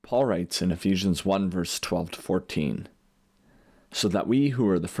Paul writes in Ephesians 1 verse 12 to 14, "So that we who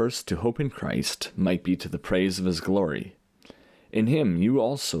are the first to hope in Christ might be to the praise of his glory. In him you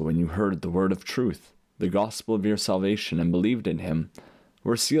also, when you heard the word of truth, the gospel of your salvation, and believed in him,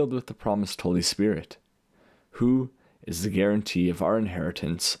 were sealed with the promised Holy Spirit, who is the guarantee of our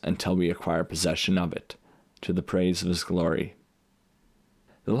inheritance until we acquire possession of it, to the praise of his glory."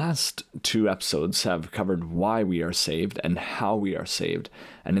 The last two episodes have covered why we are saved and how we are saved,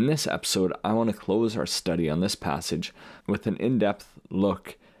 and in this episode I want to close our study on this passage with an in-depth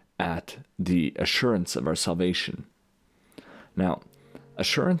look at the assurance of our salvation. Now,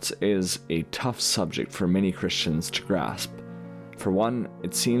 assurance is a tough subject for many Christians to grasp. For one,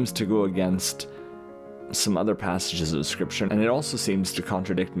 it seems to go against some other passages of Scripture, and it also seems to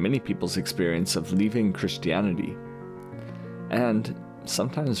contradict many people's experience of leaving Christianity. And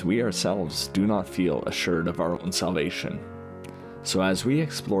sometimes we ourselves do not feel assured of our own salvation. So as we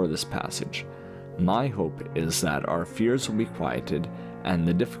explore this passage, my hope is that our fears will be quieted and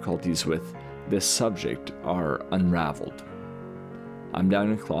the difficulties with this subject are unraveled. I'm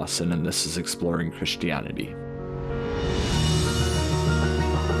Daniel Clausen, and this is Exploring Christianity.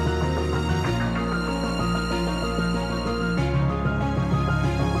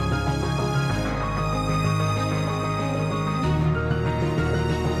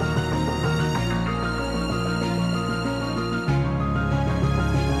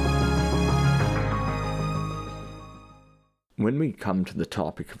 When we come to the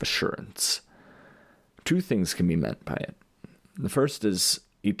topic of assurance, two things can be meant by it. The first is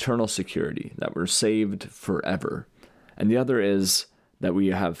eternal security, that we're saved forever. And the other is that we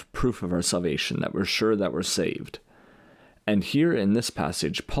have proof of our salvation, that we're sure that we're saved. And here in this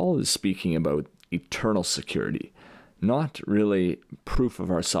passage, Paul is speaking about eternal security, not really proof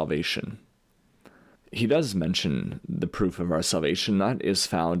of our salvation. He does mention the proof of our salvation. That is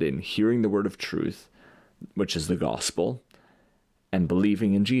found in hearing the word of truth, which is the gospel, and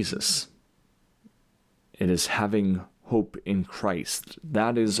believing in Jesus. It is having hope in Christ.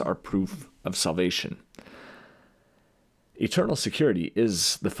 That is our proof of salvation. Eternal security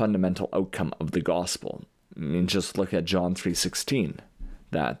is the fundamental outcome of the gospel. I mean, just look at John 3:16,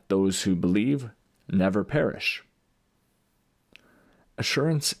 that those who believe never perish.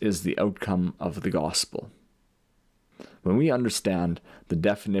 Assurance is the outcome of the gospel. When we understand the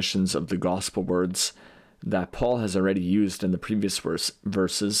definitions of the gospel words that Paul has already used in the previous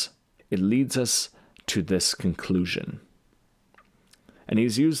verses, it leads us to this conclusion. And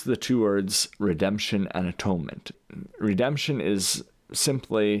he's used the two words redemption and atonement. Redemption is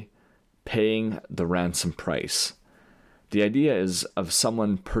simply paying the ransom price. The idea is of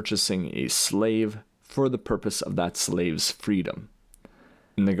someone purchasing a slave for the purpose of that slave's freedom.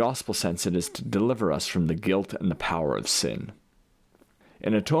 In the gospel sense, it is to deliver us from the guilt and the power of sin.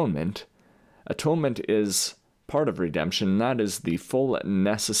 In atonement is part of redemption, and that is the full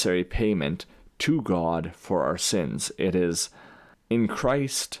necessary payment to God for our sins. It is in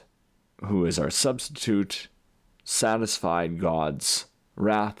Christ, who is our substitute, satisfied God's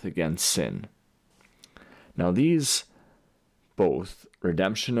wrath against sin. Now these, both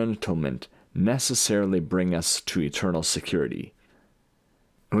redemption and atonement, necessarily bring us to eternal security.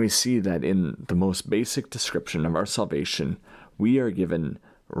 And we see that in the most basic description of our salvation, we are given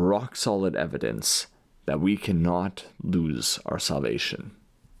rock-solid evidence that we cannot lose our salvation.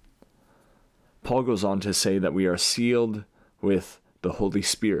 Paul goes on to say that we are sealed with the Holy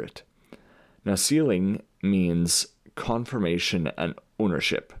Spirit. Now, sealing means confirmation and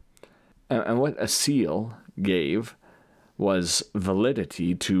ownership. And what a seal gave was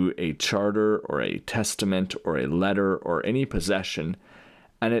validity to a charter or a testament or a letter or any possession,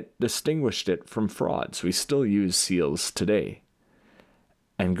 and it distinguished it from frauds. We still use seals today.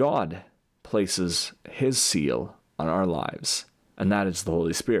 And God places his seal on our lives, and that is the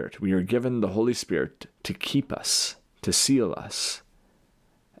Holy Spirit. We are given the Holy Spirit to keep us, to seal us.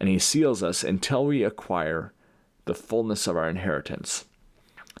 And he seals us until we acquire the fullness of our inheritance.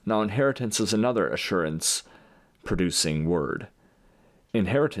 Now, inheritance is another assurance-producing word.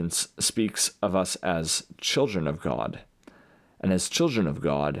 Inheritance speaks of us as children of God, and as children of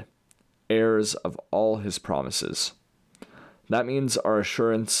God, heirs of all his promises. That means our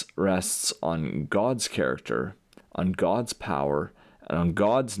assurance rests on God's character, on God's power, and on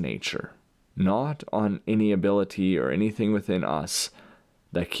God's nature, not on any ability or anything within us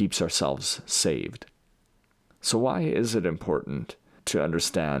that keeps ourselves saved. So why is it important to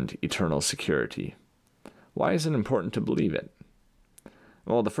understand eternal security? Why is it important to believe it?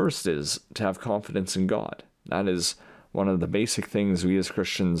 Well, the first is to have confidence in God. That is one of the basic things we as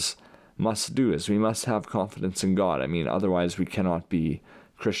Christians must do, is we must have confidence in God. I mean, otherwise we cannot be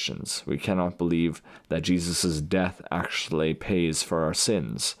Christians. We cannot believe that Jesus' death actually pays for our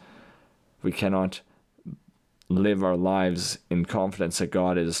sins. We cannot live our lives in confidence that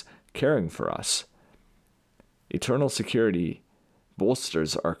God is caring for us. Eternal security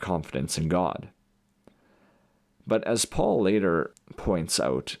bolsters our confidence in God. But as Paul later points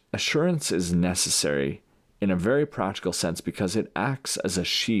out, assurance is necessary in a very practical sense because it acts as a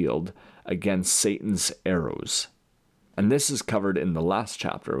shield against Satan's arrows. And this is covered in the last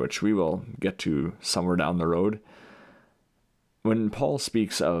chapter, which we will get to somewhere down the road, when Paul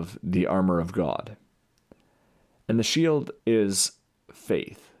speaks of the armor of God. And the shield is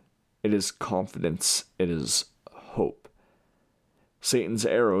faith. It is confidence. It is hope. Satan's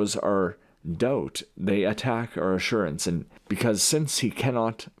arrows are doubt. They attack our assurance. And because since he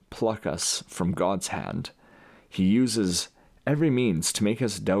cannot pluck us from God's hand, he uses every means to make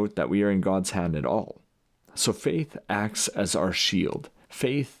us doubt that we are in God's hand at all. So faith acts as our shield.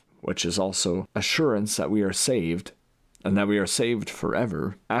 Faith, which is also assurance that we are saved, and that we are saved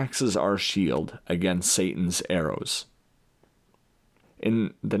forever, acts as our shield against Satan's arrows.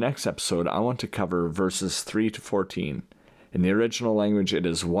 In the next episode, I want to cover verses 3 to 14. In the original language, it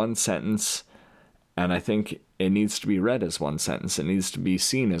is one sentence, and I think it needs to be read as one sentence. It needs to be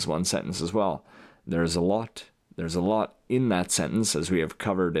seen as one sentence as well. There's a lot in that sentence, as we have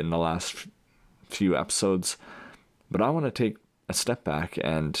covered in the last few episodes, but I want to take a step back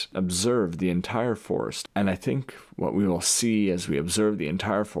and observe the entire forest. And I think what we will see as we observe the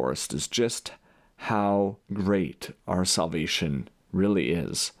entire forest is just how great our salvation really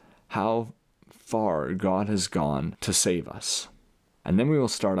is, how far God has gone to save us. And then we will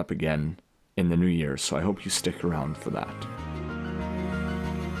start up again in the new year, so I hope you stick around for that.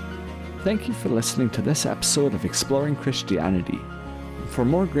 Thank you for listening to this episode of Exploring Christianity. For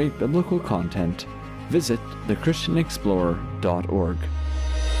more great biblical content, visit thechristianexplorer.org.